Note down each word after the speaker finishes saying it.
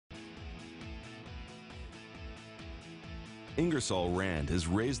Ingersoll Rand has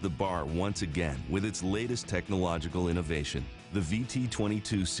raised the bar once again with its latest technological innovation, the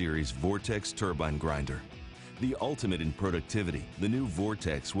VT22 series Vortex turbine grinder. The ultimate in productivity, the new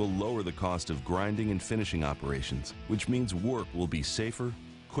Vortex will lower the cost of grinding and finishing operations, which means work will be safer,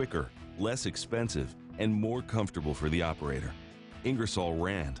 quicker, less expensive, and more comfortable for the operator. Ingersoll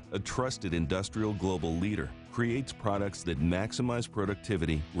Rand, a trusted industrial global leader, creates products that maximize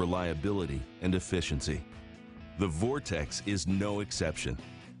productivity, reliability, and efficiency. The Vortex is no exception.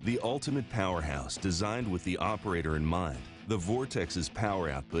 The ultimate powerhouse designed with the operator in mind, the Vortex's power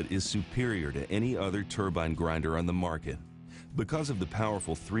output is superior to any other turbine grinder on the market. Because of the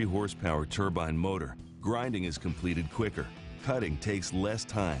powerful 3-horsepower turbine motor, grinding is completed quicker, cutting takes less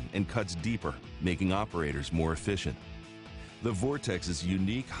time and cuts deeper, making operators more efficient. The Vortex's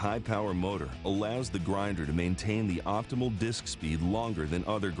unique high-power motor allows the grinder to maintain the optimal disc speed longer than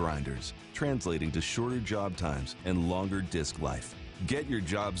other grinders, translating to shorter job times and longer disc life. Get your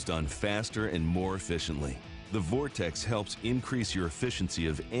jobs done faster and more efficiently. The Vortex helps increase your efficiency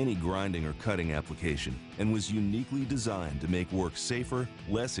of any grinding or cutting application and was uniquely designed to make work safer,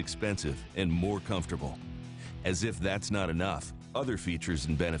 less expensive, and more comfortable. As if that's not enough, other features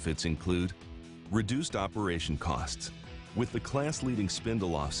and benefits include reduced operation costs. With the class-leading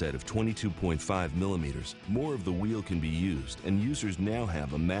spindle offset of 22.5 millimeters, more of the wheel can be used, and users now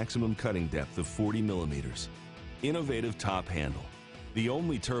have a maximum cutting depth of 40 millimeters. Innovative top handle. The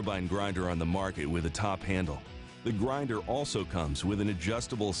only turbine grinder on the market with a top handle. The grinder also comes with an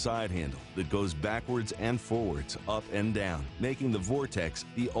adjustable side handle that goes backwards and forwards, up and down, making the Vortex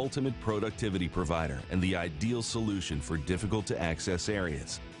the ultimate productivity provider and the ideal solution for difficult-to-access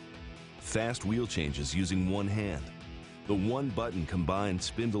areas. Fast wheel changes using one hand. The one-button combined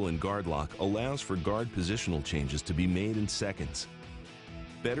spindle and guard lock allows for guard positional changes to be made in seconds.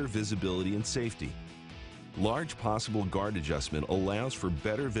 Better visibility and safety. Large possible guard adjustment allows for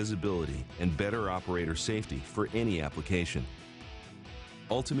better visibility and better operator safety for any application.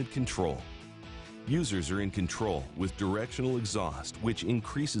 Ultimate control. Users are in control with directional exhaust, which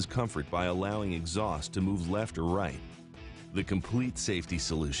increases comfort by allowing exhaust to move left or right. The complete safety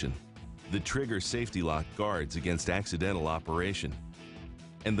solution. The trigger safety lock guards against accidental operation.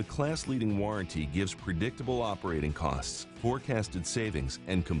 And the class-leading warranty gives predictable operating costs, forecasted savings,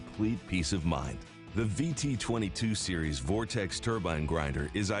 and complete peace of mind. The VT22 series Vortex turbine grinder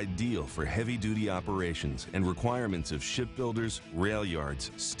is ideal for heavy-duty operations and requirements of shipbuilders, rail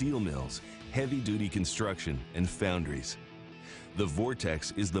yards, steel mills, heavy-duty construction, and foundries. The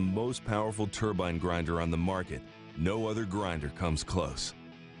Vortex is the most powerful turbine grinder on the market. No other grinder comes close.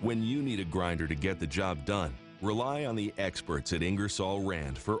 When you need a grinder to get the job done, rely on the experts at Ingersoll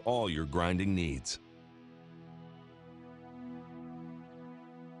Rand for all your grinding needs.